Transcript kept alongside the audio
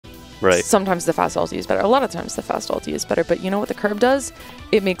Right. Sometimes the fast ulti is better. A lot of times the fast ulti is better. But you know what the curb does?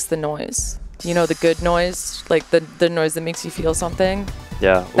 It makes the noise. You know, the good noise, like the noise that makes you feel something.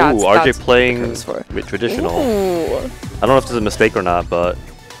 Yeah. That's Ooh, RJ what the playing curb is for. with traditional. Ooh. I don't know if this is a mistake or not, but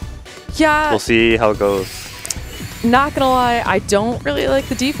Yeah. we'll see how it goes. Not gonna lie, I don't really like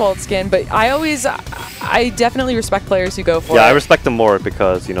the default skin, but I definitely respect players who go for it. Yeah, I respect them more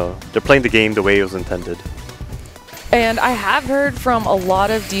because, you know, they're playing the game the way it was intended. And I have heard from a lot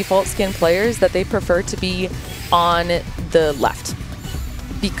of default skin players that they prefer to be on the left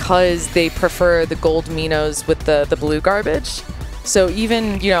because they prefer the gold Minos with the blue garbage. So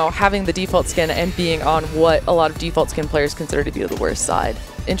even, you know, having the default skin and being on what a lot of default skin players consider to be the worst side.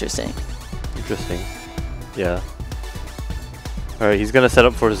 Interesting. Interesting. Yeah. Alright, he's going to set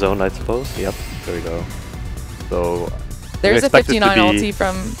up for his zone, I suppose. Yep, there we go. So there's a 59 ulti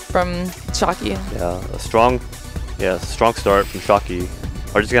from Shocky. Yeah, a strong start from Shocky.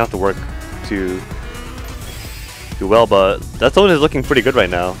 Are just gonna have to work to do well, but that zone is looking pretty good right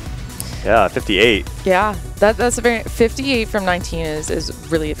now. Yeah, 58. Yeah, that's a very 58 from 19 is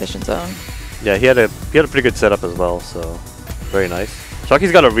really efficient zone. Yeah, he had a pretty good setup as well, so very nice.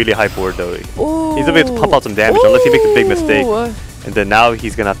 Shocky's got a really high board though. Ooh. He's gonna be able to pump out some damage unless he makes a big mistake. And then now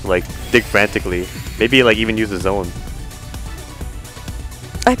he's gonna have to like dig frantically. Maybe like even use the zone.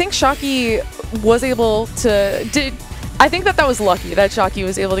 I think Shocky was able to. I think that was lucky that Shocky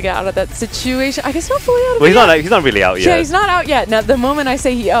was able to get out of that situation. I guess not fully out of it. Well, he's not really out yet. Yeah, he's not out yet. Now, the moment I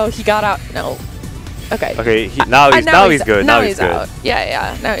say he got out, no. Okay. Okay, now he's good. Now he's good. Out.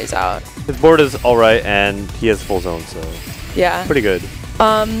 Yeah, now he's out. His board is all right, and he has full zone, so yeah, pretty good.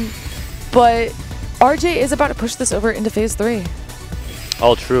 But RJ is about to push this over into phase 3.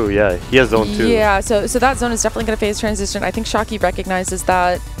 Oh, true. Yeah, he has zone 2. Yeah, so that zone is definitely going to phase transition. I think Shocky recognizes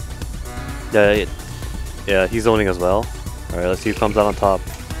that. Yeah, he's zoning as well. All right, let's see who comes out on top.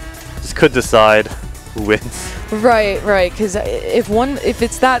 This could decide who wins. Right, because if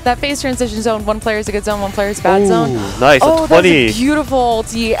it's that phase transition zone, one player is a good zone, one player is a bad zone. Nice, oh, a 20. That's a beautiful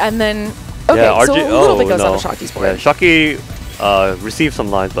ulti, and then okay, yeah, RJ, so a little bit goes out of Shocky's board. Yeah, Shocky receives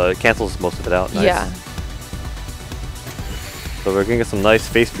some lines, but cancels most of it out. Nice. Yeah. So we're gonna get some nice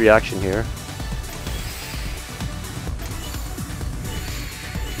phase 3 action here.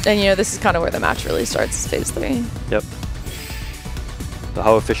 And you know, this is kind of where the match really starts, phase 3. Yep. So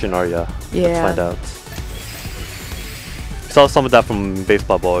how efficient are ya? Yeah. Let's find out. We saw some of that from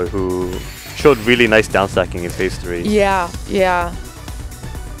Baseball Boy, who showed really nice downstacking in phase 3. Yeah.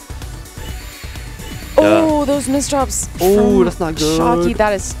 Oh, those misdrops. Oh, that's not good. Shocky,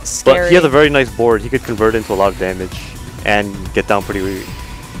 that is scary. But he has a very nice board. He could convert it into a lot of damage and get down pretty.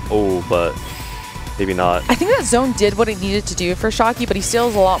 Oh, but maybe not. I think that zone did what it needed to do for Shocky, but he still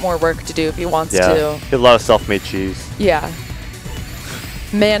has a lot more work to do if he wants to. Yeah, he had a lot of self-made cheese. Yeah.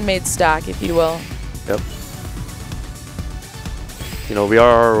 Man-made stack, if you will. Yep. You know, we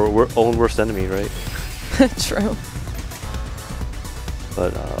are our own worst enemy, right? True.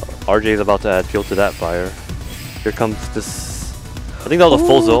 But RJ is about to add fuel to that fire. Here comes this. I think that was a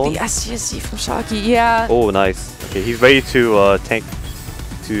full zone. The SGSC from Shocky, yeah. Oh, nice. Okay, he's ready to tank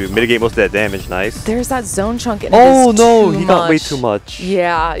to mitigate most of that damage. Nice. There's that zone chunk. And oh no, he got way too much.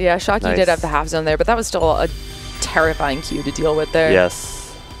 Yeah. Shocky did have the half zone there, but that was still a terrifying queue to deal with there. Yes.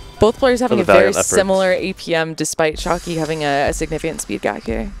 Both players having a very similar APM, despite Shocky having a significant speed gap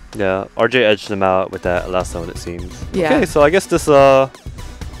here. Yeah, RJ edged him out with that last zone, it seems. Yeah. Okay, so I guess this the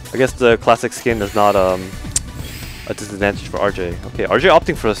classic skin is not a disadvantage for RJ. Okay, RJ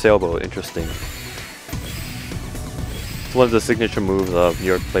opting for a sailboat. Interesting. It's one of the signature moves of New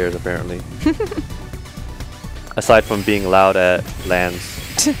York players, apparently. Aside from being loud at lands.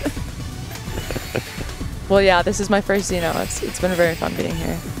 Well, yeah, this is my first Xeno. It's been very fun being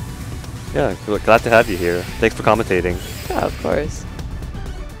here. Yeah, glad to have you here. Thanks for commentating. Yeah, of course.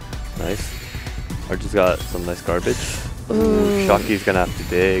 Nice. RJ's got some nice garbage. Ooh. Shocky's gonna have to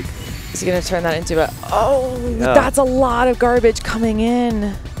dig. Is he gonna turn that into a... Oh, yeah. That's a lot of garbage coming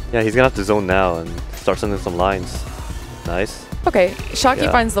in. Yeah, he's gonna have to zone now and start sending some lines. Nice. Okay, Shocky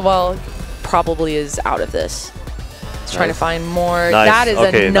finds the well, probably is out of this. He's trying to find more. Nice. That is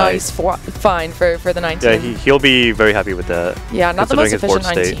a nice find for the 19. Yeah, he'll be very happy with that. Yeah, not the most efficient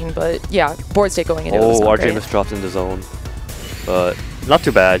 19, but yeah, board state going into it. Oh, RJ misdropped in the zone. But not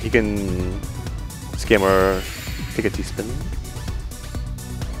too bad. He can scammer, take a T-spin.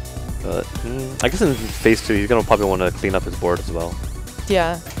 But I guess in phase 2, he's gonna probably want to clean up his board as well.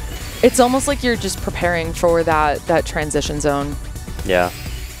 Yeah, it's almost like you're just preparing for that transition zone. Yeah.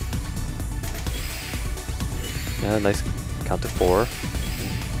 Yeah, nice count to 4.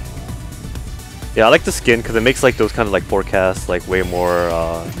 Yeah, I like the skin because it makes like those kind of like forecasts like way more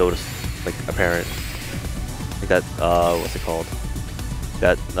like apparent. Like that what's it called?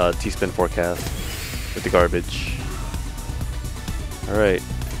 That T-spin forecast with the garbage. All right,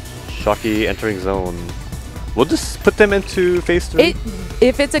 Shocky entering zone. We'll just put them into phase 3.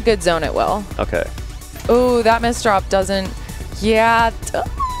 If it's a good zone, it will. Okay. Oh, that misdrop doesn't. Yeah.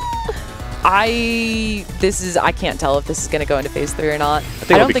 I can't tell if this is gonna go into phase 3 or not. I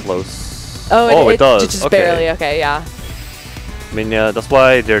think it'll be close. Oh, it does. Just barely. Okay, yeah. I mean, yeah, that's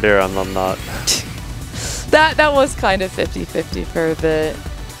why they're there. I'm not. That was kind of 50-50 for a bit.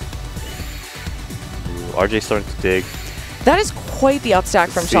 Ooh, RJ starting to dig. That is quite the upstack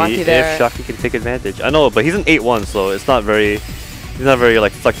from Shocky there. If Shocky can take advantage. I know, but he's an 8-1, so it's not very. He's not very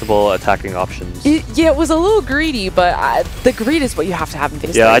like flexible attacking options. Yeah, it was a little greedy, but the greed is what you have to have in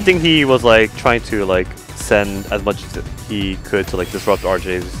phase 3. Yeah, I think he was like trying to like send as much as he could to like disrupt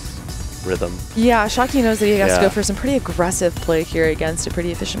RJ's rhythm. Yeah, Shocky knows that he has to go for some pretty aggressive play here against a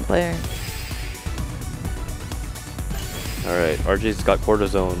pretty efficient player. All right, RJ's got quarter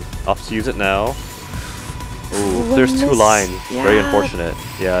zone. Opts to use it now. Ooh, there's 2 lines. Yeah. Very unfortunate.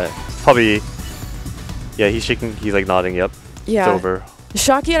 Yeah, probably. Yeah, he's shaking. He's like nodding. Yep. Yeah. It's over.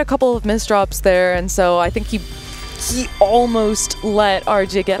 Shocky had a couple of misdrops there, and so I think he almost let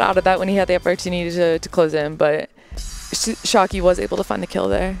RJ get out of that when he had the opportunity to close in, but Shocky was able to find the kill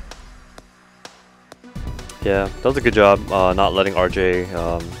there. Yeah, that was a good job not letting RJ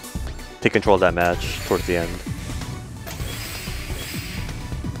take control of that match towards the end.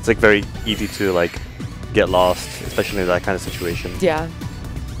 It's like very easy to like get lost, especially in that kind of situation. Yeah.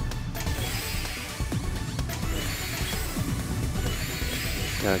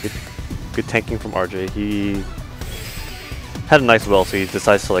 Yeah, good tanking from RJ. He had a nice well, so he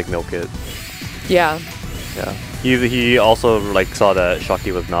decides to like milk it. Yeah. Yeah. He also like saw that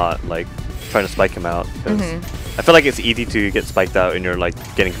Shocky was not like trying to spike him out. I feel like it's easy to get spiked out and you're like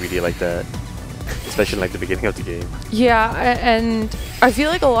getting greedy like that, especially in like the beginning of the game. Yeah, and I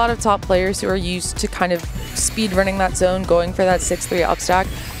feel like a lot of top players who are used to kind of speed running that zone, going for that 6-3 upstack,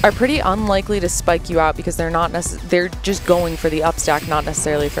 are pretty unlikely to spike you out because they're just going for the upstack, not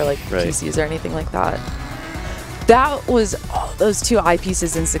necessarily for like PCs or anything like that. That was those 2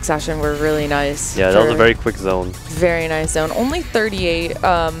 eyepieces in succession were really nice. Yeah, that was a very quick zone. Very nice zone. Only 38.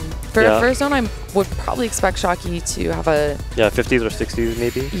 For a first zone, I would probably expect Shocky to have a 50s or 60s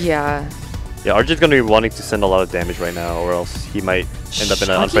maybe. Yeah. Yeah, RJ's gonna be wanting to send a lot of damage right now, or else he might end up in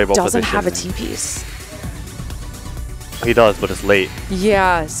an unfavorable position. He doesn't have a T-piece. He does, but it's late.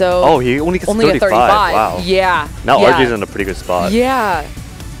 Yeah, so... Oh, he only gets 35. Wow. Yeah. Now RJ's in a pretty good spot. Yeah.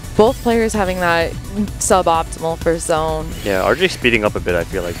 Both players having that suboptimal first zone. Yeah, RJ's speeding up a bit, I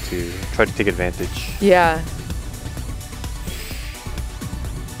feel like, to try to take advantage. Yeah.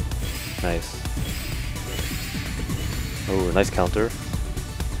 Nice. Oh, nice counter.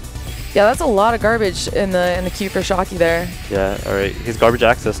 Yeah, that's a lot of garbage in the queue for Shocky there. Yeah, alright. His garbage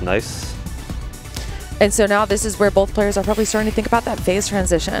access, nice. And so now this is where both players are probably starting to think about that phase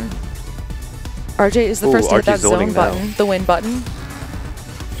transition. RJ is the first to hit that zone button, the win button.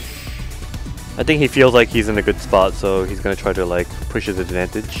 I think he feels like he's in a good spot, so he's going to try to like push his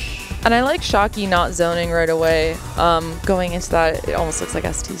advantage. And I like Shocky not zoning right away. Going into that, it almost looks like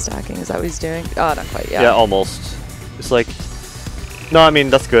ST stacking. Is that what he's doing? Oh, not quite, yeah. Yeah, almost. It's like... No, I mean,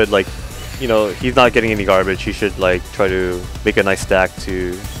 that's good. Like, you know, he's not getting any garbage. He should like try to make a nice stack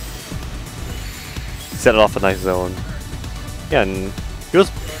to set it off a nice zone. Yeah, and he was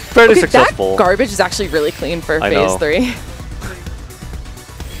fairly successful. That garbage is actually really clean for phase 3.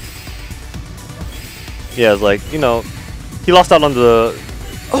 Yeah, it's like, you know, he lost out on the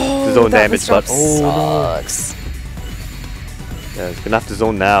zone damage, but sucks. Yeah, he's gonna have to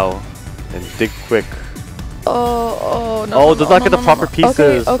zone now and dig quick. No. Oh, does not get the proper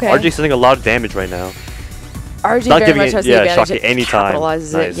pieces. Okay. RJ's sending a lot of damage right now. RJ not very much has the advantage. Shocky anytime.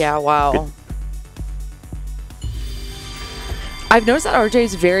 Capitalizes nice. it. Yeah, wow. Good. I've noticed that RJ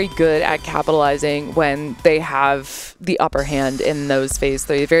is very good at capitalizing when they have the upper hand in those phase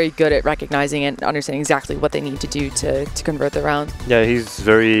 3. Very good at recognizing and understanding exactly what they need to do to convert the round. Yeah, he's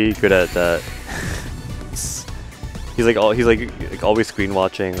very good at that. he's like always screen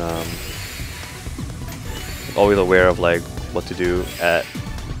watching. Always aware of like what to do at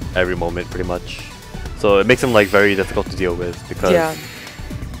every moment, pretty much. So it makes him like very difficult to deal with because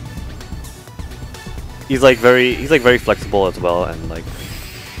he's like very flexible as well and like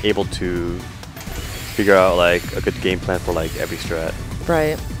able to figure out like a good game plan for like every strat.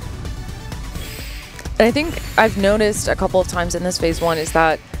 Right. And I think I've noticed a couple of times in this phase 1 is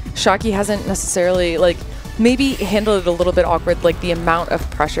that Shocky hasn't necessarily like maybe handle it a little bit awkward, like the amount of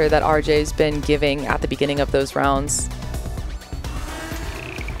pressure that RJ's been giving at the beginning of those rounds.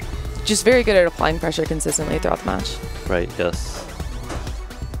 Just very good at applying pressure consistently throughout the match. Right, yes.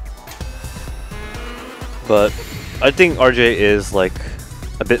 But I think RJ is like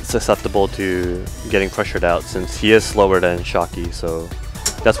a bit susceptible to getting pressured out since he is slower than Shocky, so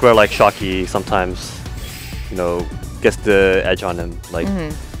that's where like Shocky sometimes, you know, gets the edge on him, like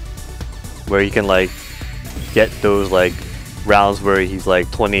where he can like get those like rounds where he's like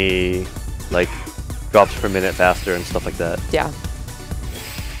 20 like drops per minute faster and stuff like that. Yeah.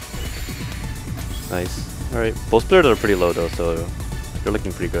 Nice. Alright, both players are pretty low though, so they're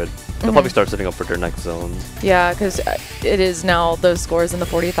looking pretty good. They'll probably start setting up for their next zone. Yeah, because it is now those scores in the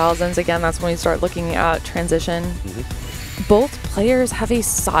 40,000s. Again, that's when we start looking at transition. Both players have a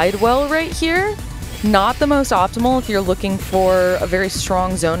sidewell right here. Not the most optimal if you're looking for a very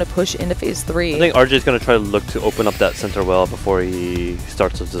strong zone to push into phase 3. I think RJ is going to try to look to open up that center well before he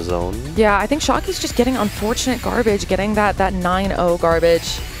starts with the zone. Yeah, I think Shocky's just getting unfortunate garbage, getting that 9-0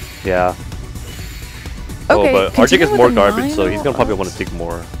 garbage. Yeah. Okay, but RJ gets more garbage, so he's going to probably want to take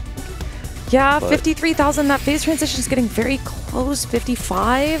more. Yeah, 53,000. That phase transition is getting very close.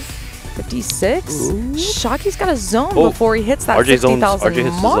 55, 56. Ooh. Shocky's got a zone before he hits that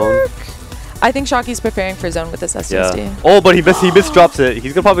 60,000 mark. I think Shocky's preparing for zone with this SSD. Yeah. Oh, but he misdrops it.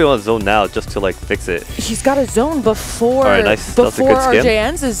 He's gonna probably want zone now just to like fix it. He's got a zone before nice. before RJ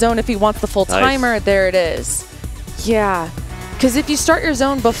ends his zone if he wants the full timer. There it is. Yeah. Because if you start your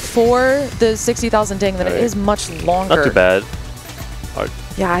zone before the 60,000 ding, then it is much longer. Not too bad.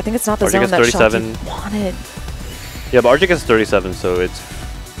 Yeah, I think it's not the RJ zone gets that 37. Shocky wanted. Yeah, but RJ gets 37, so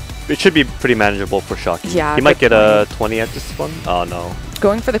it should be pretty manageable for Shocky. Yeah, he might get a 20 at this one. Oh no.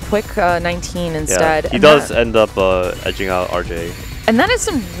 Going for the quick 19 instead. Yeah, he does end up edging out RJ. And that is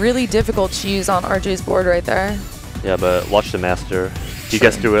some really difficult cheese on RJ's board right there. Yeah, but watch the master. He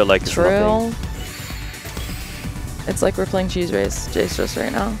gets through it like it's nothing. It's like we're playing cheese race, Jace just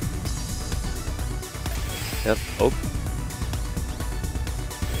right now. Yep. Oh.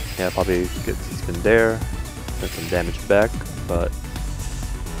 Yeah, probably he's been there. Done some damage back, but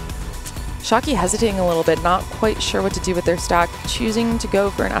Shocky hesitating a little bit, not quite sure what to do with their stack, choosing to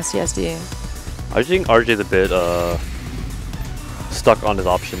go for an SCSD. I think RJ's a bit stuck on his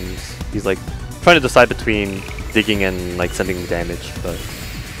options. He's like trying to decide between digging and like sending damage, but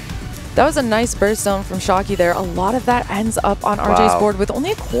that was a nice burst zone from Shocky there. A lot of that ends up on RJ's board with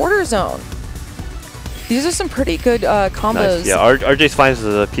only a quarter zone. These are some pretty good combos. Nice. Yeah, RJ finds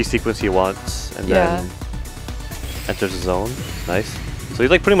the P sequence he wants and then enters the zone. Nice. So he's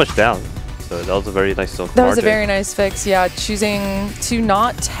like pretty much down. So that was a very nice zone from That was RJ. a very nice fix, yeah. Choosing to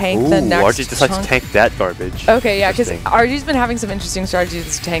not tank the next RJ decides to tank that garbage. Okay, yeah, because RJ's been having some interesting strategies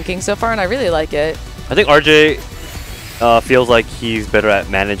with tanking so far, and I really like it. I think RJ feels like he's better at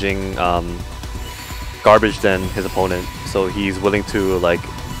managing garbage than his opponent, so he's willing to like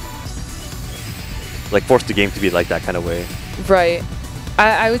force the game to be like that kind of way. Right.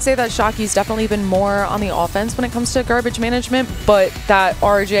 I would say that Shocky's definitely been more on the offense when it comes to garbage management, but that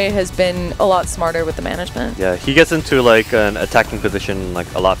RJ has been a lot smarter with the management. Yeah, he gets into like an attacking position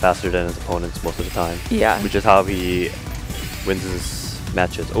like a lot faster than his opponents most of the time. Yeah. Which is how he wins his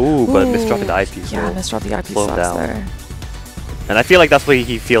matches. Ooh, but misdropping the IP. Yeah, misdrop the IP sucks there. And I feel like that's what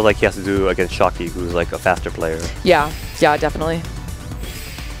he feels like he has to do against Shocky, who's like a faster player. Yeah, yeah, definitely.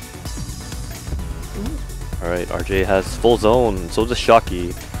 Alright, RJ has full zone, so does Shocky.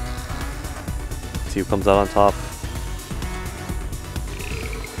 Let's see who comes out on top.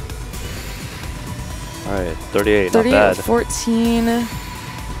 Alright, 38, not bad. 14,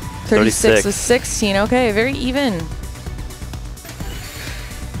 36 with 16. Okay, very even.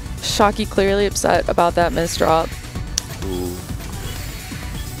 Shocky clearly upset about that misdrop. Ooh.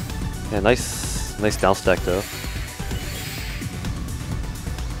 Yeah, nice down stack though.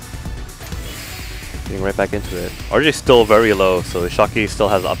 Getting right back into it. RJ's still very low, so Shocky still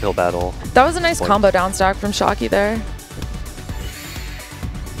has an uphill battle. That was a nice combo down stack from Shocky there.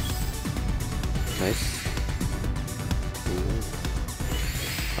 Nice.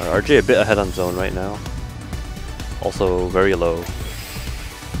 RJ a bit ahead on zone right now. Also very low.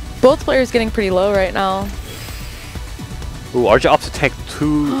 Both players getting pretty low right now. Ooh, RJ opts to tank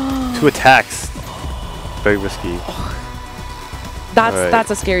two attacks. Very risky.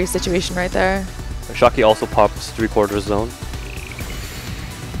 That's a scary situation right there. Shocky also pops 3/4 zone.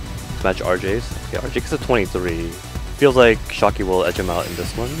 To match RJ's. Okay, RJ gets a 23. Feels like Shocky will edge him out in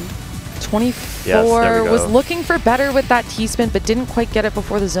this one. 24 Yes, there we go. was looking for better with that T-spin, but didn't quite get it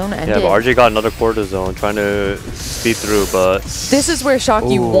before the zone ended. Yeah, but RJ got another quarter zone, trying to speed through, but... This is where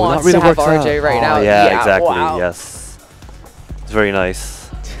Shocky Ooh, wants really to have works RJ out. right now. Yeah, exactly, wow. yes. It's very nice.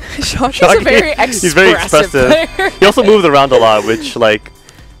 Shocky's a very He's very expressive. player. He also moves around a lot, which, like,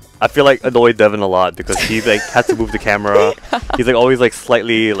 I feel like annoyed Devin a lot because he, like, has to move the camera. He's, like, always, like,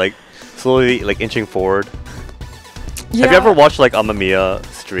 slightly, like, slowly, like, inching forward. Yeah. Have you ever watched, like, Amamiya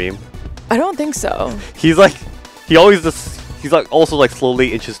stream? I don't think so. He's like, he always just, he's like also like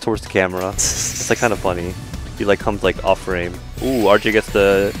slowly inches towards the camera. It's like kind of funny. He like comes like off frame. Ooh, RJ gets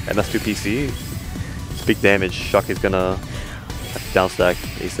the MS2 PC. It's big damage. Shocky's gonna downstack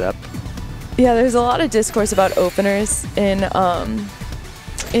ASAP. Yeah, there's a lot of discourse about openers in TEC,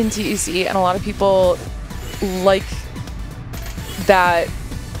 and a lot of people like that.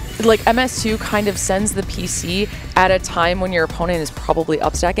 Like MS2 kind of sends the PC at a time when your opponent is probably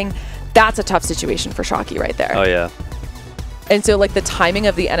upstacking. That's a tough situation for Shocky right there. Oh yeah. And so like the timing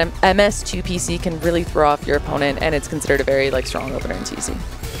of the MS2 PC can really throw off your opponent, and it's considered a very like strong opener in TC.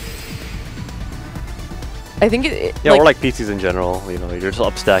 I think yeah, or like PCs in general, you know, you're just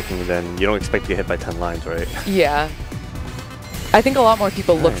upstacking, then you don't expect to get hit by 10 lines, right? Yeah. I think a lot more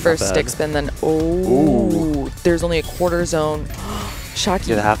people look Right, for not bad. stick spin than, there's only a quarter zone.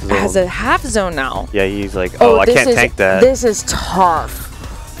 Shocky Yeah, half zone. has a half zone now. Yeah, he's like, oh, I can't tank that. This is tough.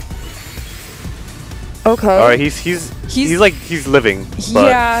 Okay. All right, he's like, he's living, but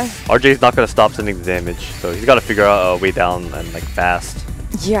yeah. RJ's not gonna stop sending the damage, so he's got to figure out a way down and like fast.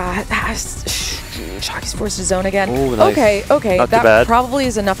 Yeah, Shocky's forced to zone again. Ooh, nice. Okay, Not too that bad. probably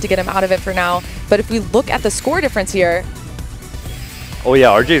is enough to get him out of it for now. But if we look at the score difference here, Oh yeah,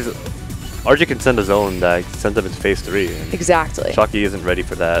 RJ can send a zone that sends him into phase 3. And exactly. Shocky isn't ready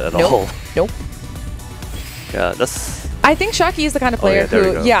for that at all. Nope. Yeah, that's... I think Shocky is the kind of player there we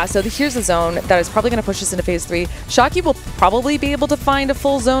who, go. yeah, so here's the zone that is probably going to push us into phase 3. Shocky will probably be able to find a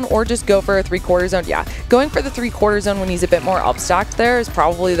full zone or just go for a 3/4 zone. Yeah, going for the 3/4 zone when he's a bit more upstacked there is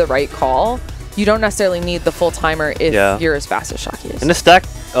probably the right call. You don't necessarily need the full timer if you're as fast as Shocky is. And the stack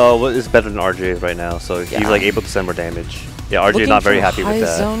is better than RJ is right now, so he's like able to send more damage. Yeah, RJ is not very happy with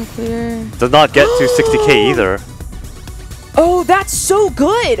that. Zone clear. Does not get to 60k either. Oh, that's so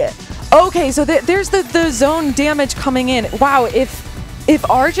good. Okay, so there's the zone damage coming in. Wow, if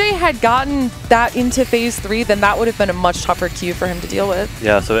RJ had gotten that into phase 3, then that would have been a much tougher queue for him to deal with.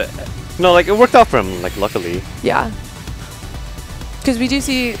 Yeah, so like it worked out for him, like luckily. Yeah. Because we do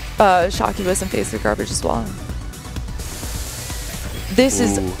see Shocky with some phase 3 garbage as well. This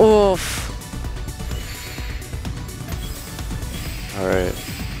is oof. All right,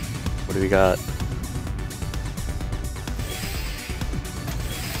 what do we got?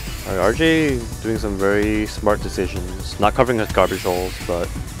 All right, RJ doing some very smart decisions, not covering his garbage holes, but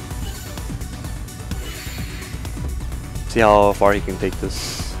see how far he can take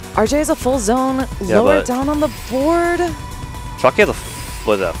this. RJ has a full zone, Yeah, lower down on the board. Shocky has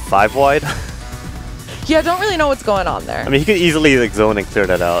a 5 wide. Yeah, I don't really know what's going on there. I mean, he could easily like zone and clear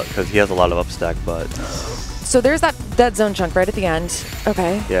that out because he has a lot of upstack, but So there's that zone chunk right at the end.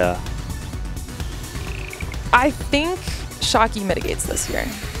 Okay. yeah. I think Shocky mitigates this here.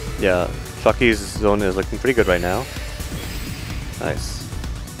 Yeah, Shocky's zone is looking pretty good right now. Nice.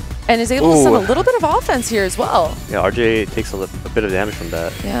 And is able to send a little bit of offense here as well. Yeah, RJ takes a bit of damage from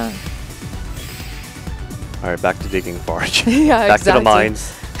that. Yeah. All right, back to digging for RJ. Yeah, back exactly. to the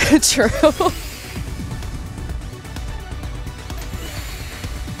mines. True.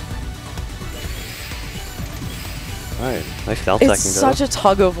 All right, nice down stacking It's such a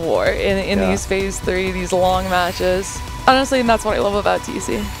tug of war in these phase 3, these long matches. Honestly, and that's what I love about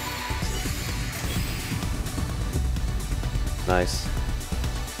TC. Nice.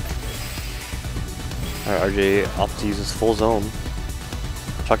 All right, RJ opts to use his full zone.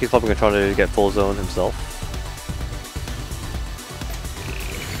 Shocky's probably gonna try to get full zone himself.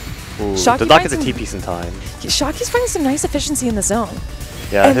 Ooh, Shocky did not get the finds T-piece in time. Shocky's finding some nice efficiency in the zone.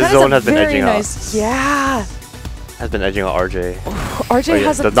 Yeah, And his that is zone a has been very edging nice, out. Yeah. Has been edging out RJ. RJ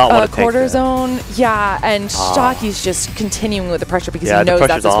has does not wanna a take quarter that. zone. Yeah, and Shocky's just continuing with the pressure because Yeah, he the knows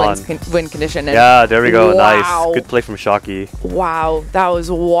that's pressure's his win condition. And Yeah, there we go. wow. Nice. Good play from Shocky. Wow, that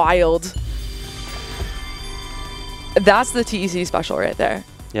was wild. That's the TEC special right there.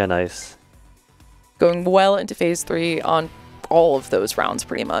 Yeah, nice. Going well into phase 3 on all of those rounds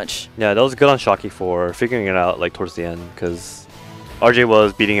pretty much. Yeah, that was good on Shocky for figuring it out like towards the end because RJ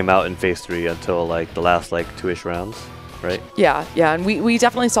was beating him out in phase 3 until like the last like 2-ish rounds, right? Yeah, and we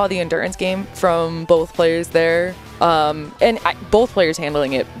definitely saw the endurance game from both players there. And both players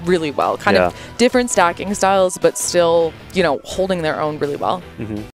handling it really well. Kind of different stacking styles, but still, you know, holding their own really well.